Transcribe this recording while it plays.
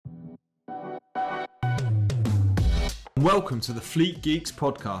Welcome to the Fleet Geeks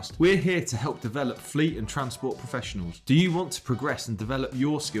podcast. We're here to help develop fleet and transport professionals. Do you want to progress and develop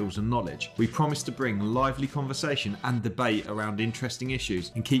your skills and knowledge? We promise to bring lively conversation and debate around interesting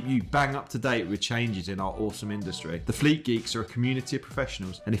issues and keep you bang up to date with changes in our awesome industry. The Fleet Geeks are a community of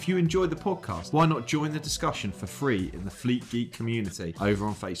professionals, and if you enjoy the podcast, why not join the discussion for free in the Fleet Geek community over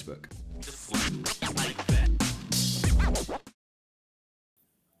on Facebook?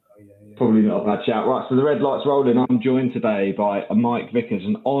 Probably not a bad shout. Right, so the red light's rolling. I'm joined today by Mike Vickers,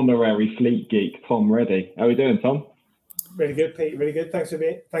 an honorary Fleet Geek, Tom Reddy. How are we doing, Tom? Really good, Pete. Really good. Thanks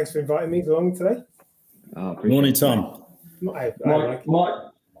for inviting me along today. Morning, Tom. Mike,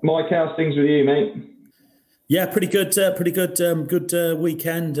 how's things with you, mate? Yeah, pretty good. Good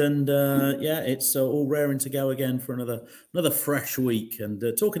weekend, and it's all raring to go again for another fresh week. And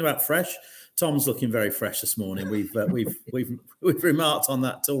talking about fresh, Tom's looking very fresh this morning. We've remarked on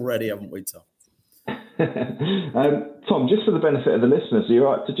that already, haven't we, Tom? Tom, just for the benefit of the listeners, are you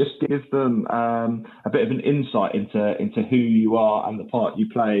all right to just give them a bit of an insight into who you are and the part you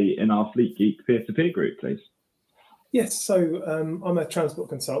play in our Fleet Geek peer-to-peer group, please? Yes, so I'm a transport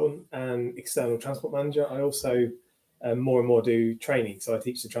consultant and external transport manager. I also more and more do training, so I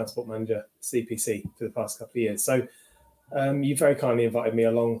teach the transport manager CPC for the past couple of years. So you very kindly invited me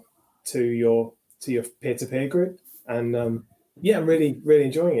along to your peer-to-peer group, and I'm really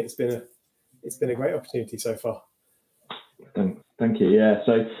enjoying it. It's been a great opportunity so far. Thank you. Yeah,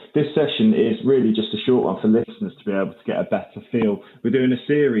 so this session is really just a short one for listeners to be able to get a better feel. We're doing a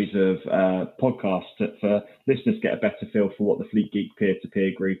series of podcasts for listeners to get a better feel for what the Fleet Geek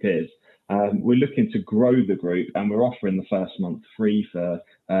peer-to-peer group is. We're looking to grow the group, and we're offering the first month free for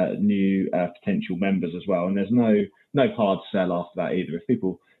new potential members as well. And there's no hard sell after that either. If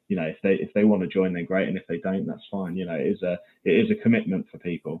people, if they want to join, then great, and if they don't, that's fine. It is a commitment for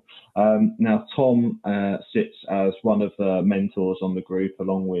people. Now, Tom sits as one of the mentors on the group,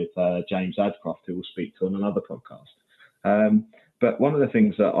 along with James Adcroft, who we'll speak to on another podcast. But one of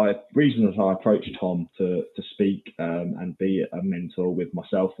the reasons I approached Tom to speak and be a mentor with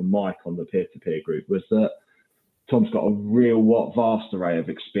myself and Mike on the peer-to-peer group was that Tom's got a real vast array of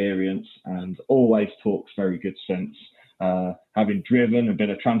experience and always talks very good sense. Having driven and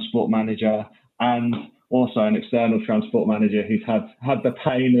been a transport manager, and also an external transport manager who's had the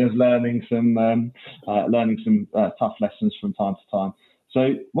pain of learning some tough lessons from time to time.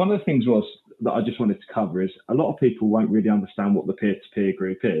 So one of the things that I just wanted to cover is a lot of people won't really understand what the peer-to-peer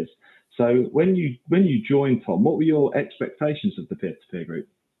group is. So when you joined, Tom, what were your expectations of the peer-to-peer group?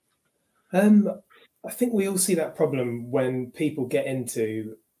 I think we all see that problem when people get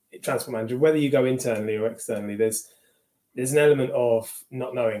into transport manager, whether you go internally or externally. There's an element of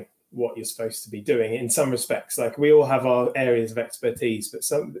not knowing what you're supposed to be doing in some respects. Like, we all have our areas of expertise, but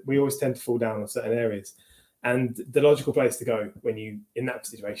we always tend to fall down on certain areas. And the logical place to go when you in that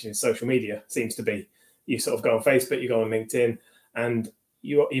situation is social media. Seems to be, you sort of go on Facebook, you go on LinkedIn, and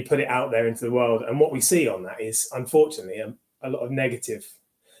you put it out there into the world. And what we see on that is, unfortunately, a lot of negative.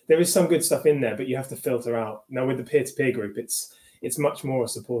 There is some good stuff in there, but you have to filter out. Now, with the peer-to-peer group, it's much more a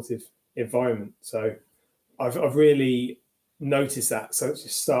supportive environment. So I've really noticed that. So it's a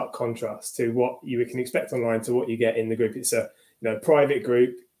stark contrast to what you can expect online to what you get in the group. It's a private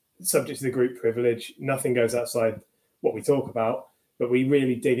group, subject to the group privilege. Nothing goes outside what we talk about, but we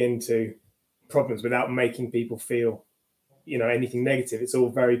really dig into problems without making people feel anything negative. It's all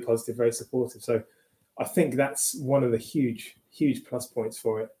very positive, very supportive. So I think that's one of the huge plus points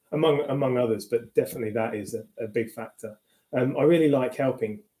for it, among others, but definitely that is a big factor. I really like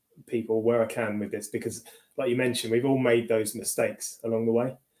helping people where I can with this, because like you mentioned, we've all made those mistakes along the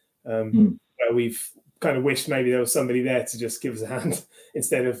way, where we've kind of wished maybe there was somebody there to just give us a hand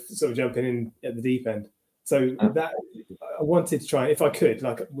instead of sort of jumping in at the deep end. So that I wanted to try, if I could,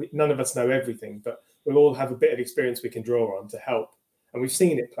 none of us know everything, but we'll all have a bit of experience we can draw on to help. And we've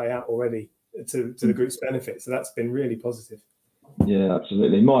seen it play out already to the group's benefit. So that's been really positive. Yeah,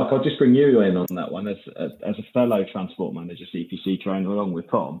 absolutely. Mike, I'll just bring you in on that one. As a fellow transport manager, CPC trainer, along with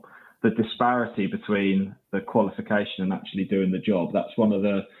Tom, the disparity between the qualification and actually doing the job, that's one of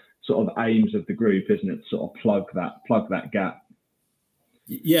the sort of aims of the group, isn't it? Sort of plug that gap.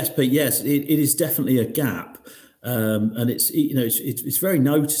 Yes, Pete. Yes, it is definitely a gap, and it's very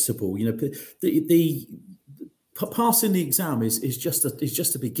noticeable. The passing the exam is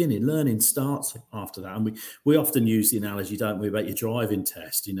just a beginning. Learning starts after that, and we often use the analogy, don't we, about your driving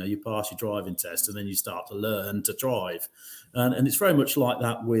test. You pass your driving test, and then you start to learn to drive, and it's very much like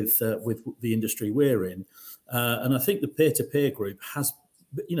that with the industry we're in. And I think the peer-to-peer group has,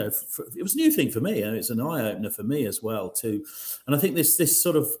 it was a new thing for me, and it's an eye opener for me as well too. And I think this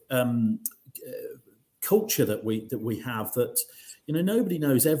sort of culture that we have, that nobody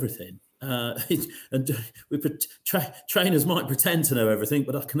knows everything. And trainers might pretend to know everything,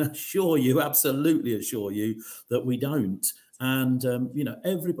 but I can absolutely assure you that we don't. And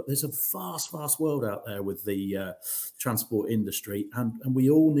everybody, there's a vast world out there with the transport industry, and we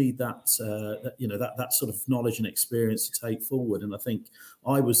all need that sort of knowledge and experience to take forward. And I think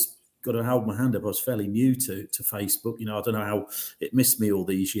got to hold my hand up. I was fairly new to Facebook. I don't know how it missed me all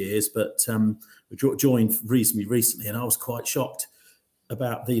these years, but joined reasonably recently, and I was quite shocked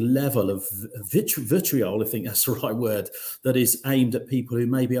about the level of vitriol, I think that's the right word, that is aimed at people who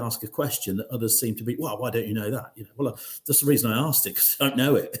maybe ask a question that others seem to be, well, why don't you know that? Well, that's the reason I asked it, because I don't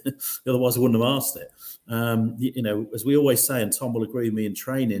know it. Otherwise, I wouldn't have asked it. As we always say, and Tom will agree with me in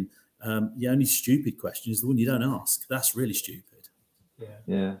training, the only stupid question is the one you don't ask. That's really stupid.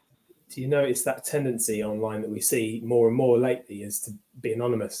 Yeah. Do you notice that tendency online that we see more and more lately is to be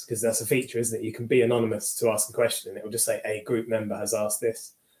anonymous? Because that's a feature, isn't it? You can be anonymous to ask a question, and it will just say a group member has asked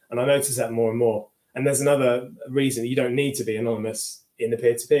this. And I notice that more and more. And there's another reason you don't need to be anonymous in the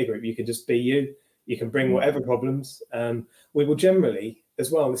peer-to-peer group. You can just be you. You can bring whatever problems. We will generally,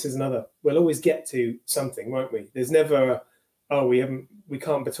 as well, this is another, we'll always get to something, won't we? There's never, we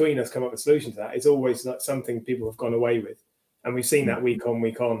can't between us come up with a solution to that. It's always like something people have gone away with. And we've seen that week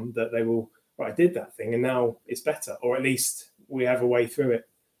on that they will, I did that thing and now it's better, or at least we have a way through it.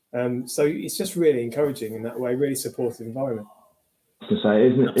 So it's just really encouraging in that way, really supportive environment. To say,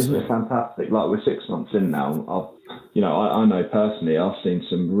 isn't it fantastic? Like, we're 6 months in now. I know personally, I've seen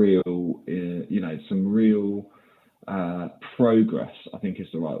some real progress, I think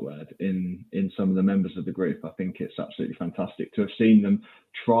is the right word, in some of the members of the group. I think it's absolutely fantastic to have seen them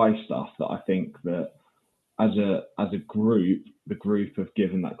try stuff that I think that as a group, the group have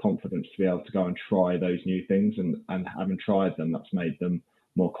given that confidence to be able to go and try those new things, and having tried them, that's made them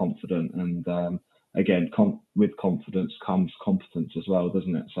more confident. And again, with confidence comes competence as well,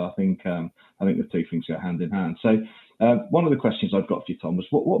 doesn't it? So I think the two things go hand in hand. So one of the questions I've got for you, Tom, was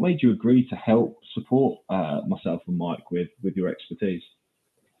what made you agree to help support myself and Mike with your expertise?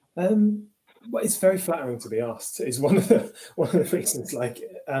 Well, it's very flattering to be asked. Is one of the reasons.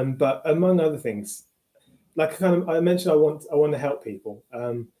 But among other things, I mentioned, I want to help people.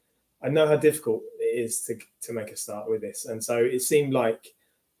 I know how difficult it is to make a start with this, and so it seemed like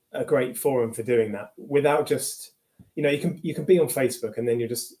a great forum for doing that without just, you can be on Facebook and then you're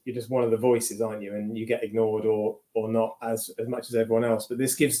just one of the voices, aren't you? And you get ignored or not as much as everyone else. But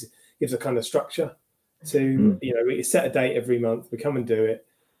this gives a kind of structure to, we set a date every month, we come and do it.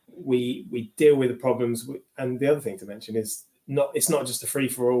 We deal with the problems. And the other thing to mention is it's not just a free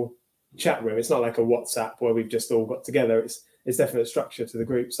for all chat room. It's not like a WhatsApp where we've just all got together. It's definite structure to the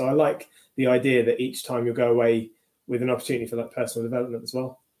group. So I like the idea that each time you'll go away with an opportunity for personal development as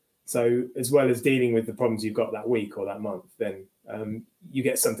well. So as well as dealing with the problems you've got that week or that month, then you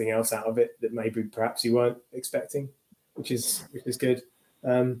get something else out of it that maybe perhaps you weren't expecting, which is good.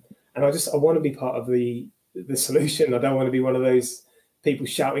 And I want to be part of the solution. I don't want to be one of those people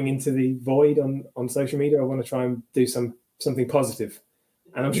shouting into the void on social media. I want to try and do something positive.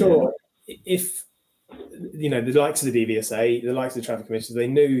 And I'm sure if the likes of the DVSA, the likes of the traffic commissioners, they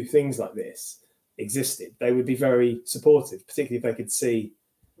knew things like this existed, they would be very supportive, particularly if they could see.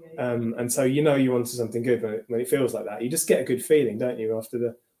 And so you're onto something good when it feels like that. You just get a good feeling, don't you, after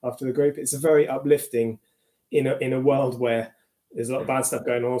the group? It's a very uplifting in a world where there's a lot of bad stuff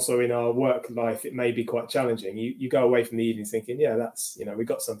going on. Also in our work life, it may be quite challenging. You go away from the evening thinking, that's we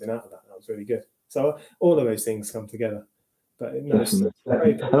got something out of that. That was really good. So all of those things come together. But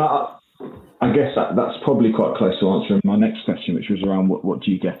I guess that's probably quite close to answering my next question, which was around what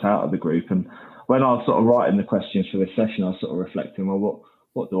do you get out of the group? And when I was sort of writing the questions for this session, I was sort of reflecting, well,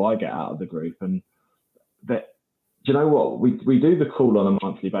 what do I get out of the group? And that, do you know what, we do the call on a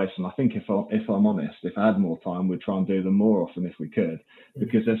monthly basis, and I think if I'm honest, if I had more time, we'd try and do them more often if we could,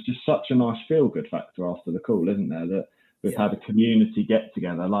 because there's just such a nice feel good factor after the call, isn't there? That we've had a community get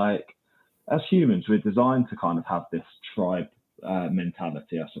together. Like, as humans, we're designed to kind of have this tribe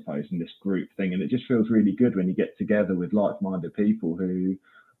mentality, I suppose, and this group thing, and it just feels really good when you get together with like-minded people who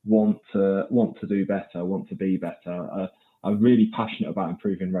want to do better, want to be better. I'm really passionate about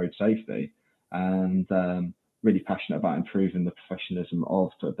improving road safety, and really passionate about improving the professionalism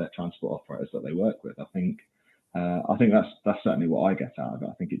of their transport operators that they work with. I think that's certainly what I get out of it.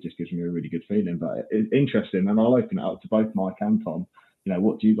 I think it just gives me a really good feeling. But it's interesting, and I'll open it up to both Mike and Tom.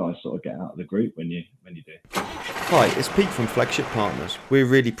 What do you guys sort of get out of the group when you do? Hi, it's Pete from Flagship Partners. We're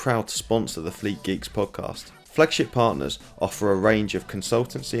really proud to sponsor the Fleet Geeks podcast. Flagship partners offer a range of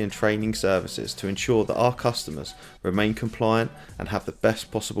consultancy and training services to ensure that our customers remain compliant and have the best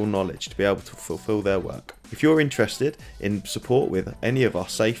possible knowledge to be able to fulfill their work. If you're interested in support with any of our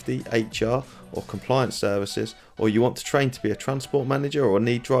safety, HR or compliance services, or you want to train to be a transport manager or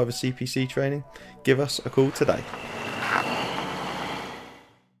need driver CPC training, give us a call today.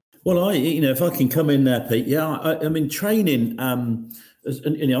 Well, if I can come in there, Pete, I mean, training, and,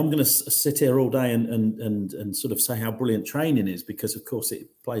 I'm going to sit here all day and sort of say how brilliant training is, because of course it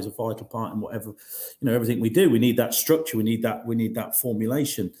plays a vital part in whatever, everything we do. We need that structure. We need that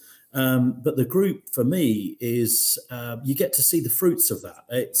formulation. But the group for me is, you get to see the fruits of that.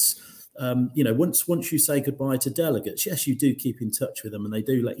 It's, once you say goodbye to delegates, yes, you do keep in touch with them and they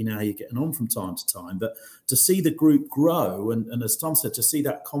do let you know how you're getting on from time to time. But to see the group grow and as Tom said, to see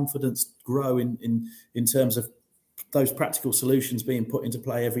that confidence grow in terms of those practical solutions being put into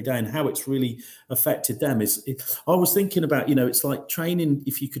play every day and how it's really affected them I was thinking about, it's like training,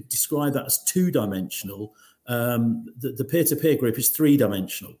 if you could describe that as two-dimensional. The peer-to-peer group is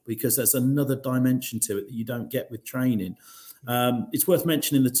three-dimensional because there's another dimension to it that you don't get with training. It's worth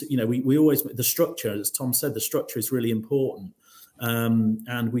mentioning that, we always, the structure, as Tom said, the structure is really important.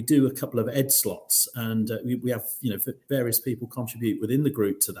 And we do a couple of ed slots and we have, various people contribute within the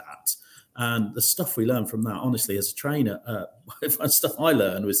group to that. And the stuff we learn from that, honestly, as a trainer, stuff I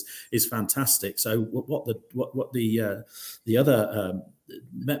learn is fantastic. So what the other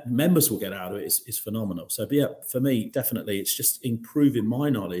members will get out of it is phenomenal. So for me, definitely, it's just improving my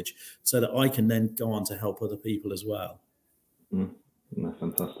knowledge so that I can then go on to help other people as well. That's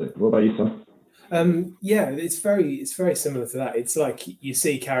fantastic. What about you, Tom? It's very similar to that. It's like you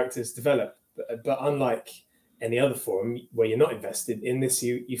see characters develop, but unlike any other forum where you're not invested in this,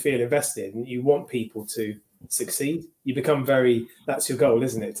 you feel invested and you want people to succeed. You become that's your goal,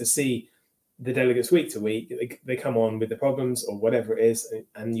 isn't it? To see the delegates week to week, they come on with the problems or whatever it is,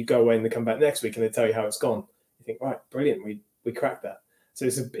 and you go away and they come back next week and they tell you how it's gone. You think, right, brilliant, we cracked that. So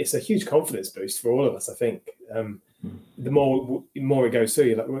it's a huge confidence boost for all of us, I think. The more it goes through,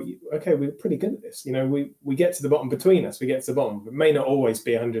 you're like, well, okay, we're pretty good at this. We get to the bottom between us. We get to the bottom. It may not always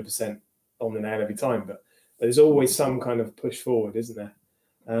be 100% on the nail every time, but there's always some kind of push forward, isn't there?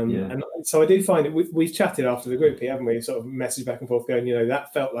 And so I do find it. We've chatted after the group, haven't we? Sort of message back and forth, going,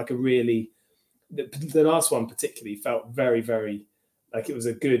 that felt like a really. The last one particularly felt very, very like it was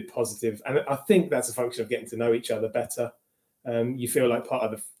a good, positive, and I think that's a function of getting to know each other better. You feel like part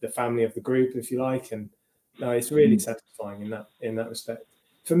of the family of the group, if you like, and it's really satisfying in that respect.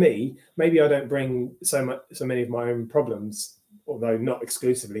 For me, maybe I don't bring so many of my own problems, although not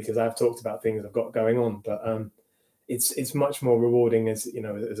exclusively, because I've talked about things I've got going on. But it's much more rewarding as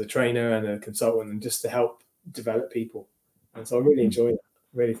a trainer and a consultant, and just to help develop people. And so I really enjoy that.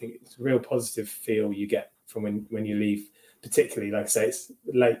 I really think it's a real positive feel you get from when you leave. Particularly, like I say, it's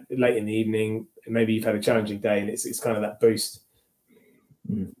late in the evening, and maybe you've had a challenging day, and it's kind of that boost.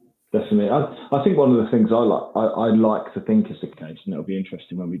 Definitely, I think one of the things I like to think is the case, and it'll be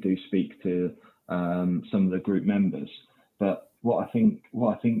interesting when we do speak to some of the group members. But what I think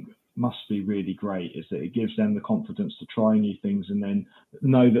must be really great is that it gives them the confidence to try new things, and then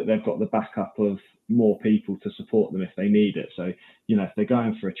know that they've got the backup of more people to support them if they need it. So if they're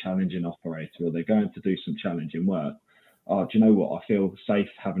going for a challenging operator or they're going to do some challenging work. Do you know what? I feel safe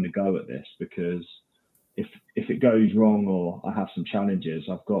having a go at this, because if it goes wrong or I have some challenges,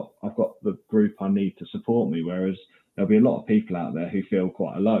 I've got the group I need to support me. Whereas there'll be a lot of people out there who feel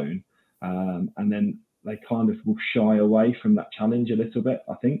quite alone, and then they kind of will shy away from that challenge a little bit,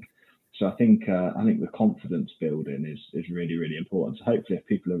 I think. So I think the confidence building is really, really important. So hopefully, if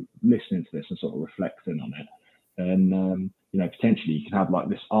people are listening to this and sort of reflecting on it, then potentially you can have like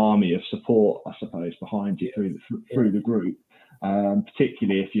this army of support, I suppose, behind you through the group.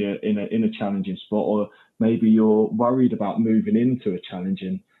 Particularly if you're in a challenging spot, or maybe you're worried about moving into a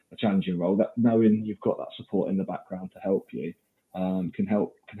challenging role, that knowing you've got that support in the background to help you can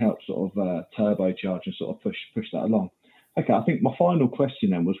help sort of turbocharge and sort of push that along. Okay, I think my final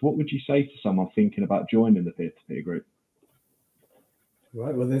question then was, what would you say to someone thinking about joining the peer-to-peer group?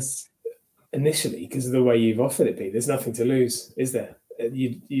 Right, well, there's initially, because of the way you've offered it, Pete, there's nothing to lose, is there?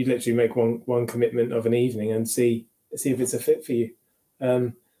 You literally make one commitment of an evening and see if it's a fit for you.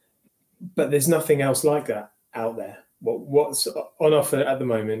 But there's nothing else like that out there. What's on offer at the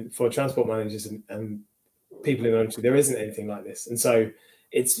moment for transport managers and people in the industry, there isn't anything like this. And so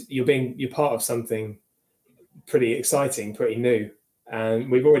you're part of something pretty exciting, pretty new.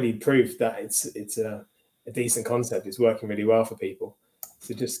 And we've already proved that it's a decent concept. It's working really well for people.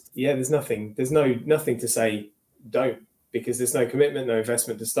 So there's nothing to say don't, because there's no commitment, no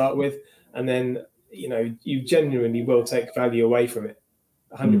investment to start with. And then you genuinely will take value away from it.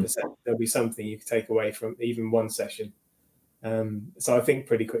 100%. There'll be something you can take away from even one session. So I think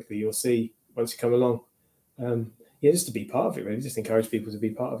pretty quickly you'll see once you come along. Just to be part of it, really. Just encourage people to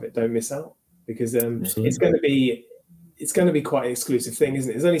be part of it. Don't miss out, because it's going to be quite an exclusive thing, isn't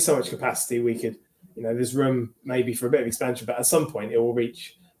it? There's only so much capacity we could, there's room maybe for a bit of expansion, but at some point it will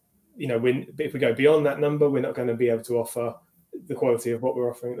reach, if we go beyond that number, we're not going to be able to offer the quality of what we're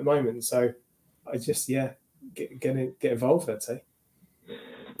offering at the moment. So I just, get involved, I'd say.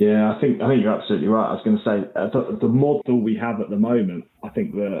 Yeah, I think you're absolutely right. I was going to say the model we have at the moment, I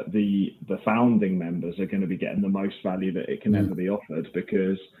think the founding members are going to be getting the most value that it can ever be offered,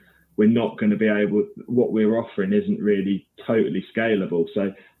 because we're not going to be able, what we're offering isn't really totally scalable.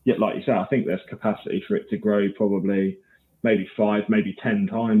 So, like you say, I think there's capacity for it to grow probably maybe 5, maybe 10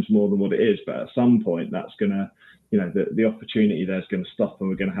 times more than what it is. But at some point, that's going to, the opportunity there's going to stop, and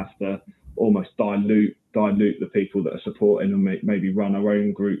we're going to have to almost dilute the people that are supporting, and maybe run our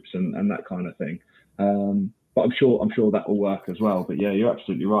own groups and that kind of thing. But I'm sure that will work as well. But yeah, you're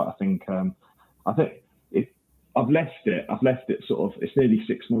absolutely right. I think I've left it sort of, it's nearly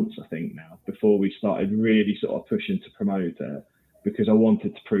 6 months, I think, now, before we started really sort of pushing to promote it, because I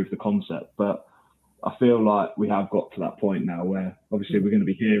wanted to prove the concept. But I feel like we have got to that point now where obviously we're going to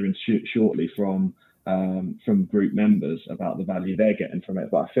be hearing shortly from group members about the value they're getting from it.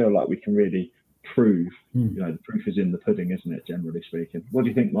 But I feel like we can really prove, the proof is in the pudding, isn't it, generally speaking? What do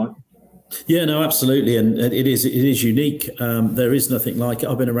you think, Mike? Yeah, no, absolutely, and it is unique. There is nothing like it.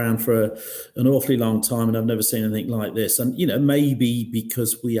 I've been around for an awfully long time, and I've never seen anything like this. And maybe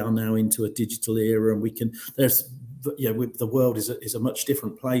because we are now into a digital era, and the world is a much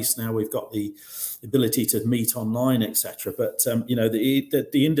different place now. We've got the ability to meet online, etc. But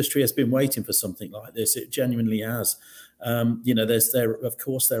the industry has been waiting for something like this. It genuinely has.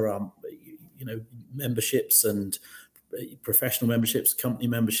 There are memberships and professional memberships, company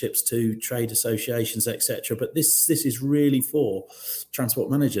memberships to trade associations, etc. But this is really for transport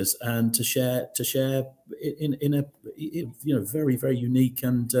managers, and to share in a very, very unique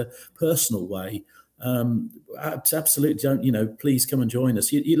and personal way. Absolutely, don't please come and join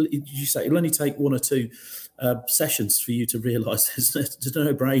us. You say it'll only take 1 or 2 sessions for you to realise it's a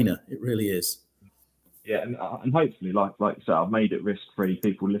no-brainer. It really is. Yeah, and hopefully, like I said, I've made it risk-free.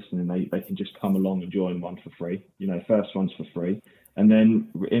 People listening, they can just come along and join one for free. First one's for free. And then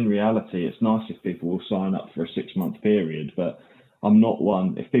in reality, it's nice if people will sign up for a 6-month period. But I'm not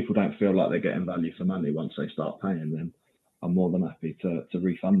one, if people don't feel like they're getting value for money once they start paying, then I'm more than happy to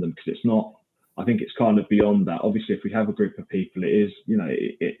refund them, because it's not, I think it's kind of beyond that. Obviously, if we have a group of people, it is,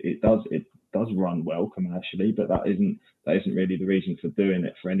 it does run well commercially, but that isn't really the reason for doing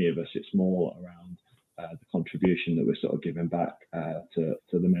it for any of us. It's more around the contribution that we're sort of giving back to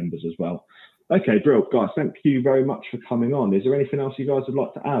the members as well. Okay, Brill, guys, thank you very much for coming on. Is there anything else you guys would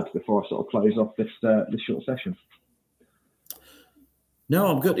like to add before I sort of close off this short session? No,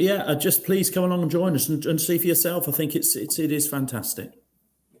 I'm good. Yeah, just please come along and join us and see for yourself. I think it is fantastic.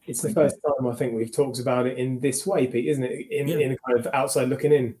 It's the first time I think we've talked about it in this way, Pete, isn't it? In a kind of outside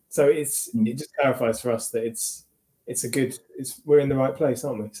looking in. So it just clarifies for us that we're in the right place,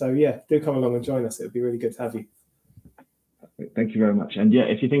 aren't we? So yeah, do come along and join us. It would be really good to have you. Thank you very much. And yeah,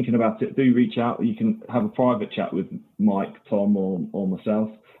 if you're thinking about it, do reach out. You can have a private chat with Mike, Tom, or myself.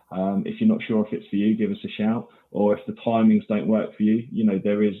 If you're not sure if it's for you, give us a shout. Or if the timings don't work for you,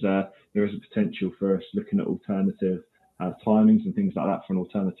 there is a potential for us looking at alternative timings and things like that for an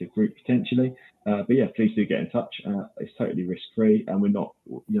alternative group potentially. But yeah, please do get in touch. It's totally risk-free, and we're not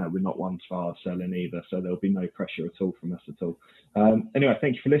ones for hard selling either, so there'll be no pressure at all from us at all. Anyway,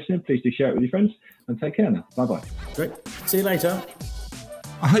 thank you for listening. Please do share it with your friends, and take care now. Bye-bye. Great. See you later.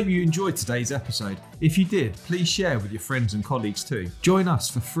 I hope you enjoyed today's episode. If you did, please share with your friends and colleagues too. Join us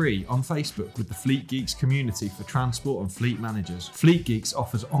for free on Facebook with the Fleet Geeks community for transport and fleet managers. Fleet Geeks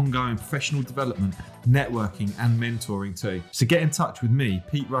offers ongoing professional development, networking and mentoring too. So get in touch with me,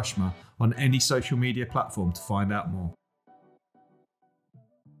 Pete Rushmer, on any social media platform to find out more.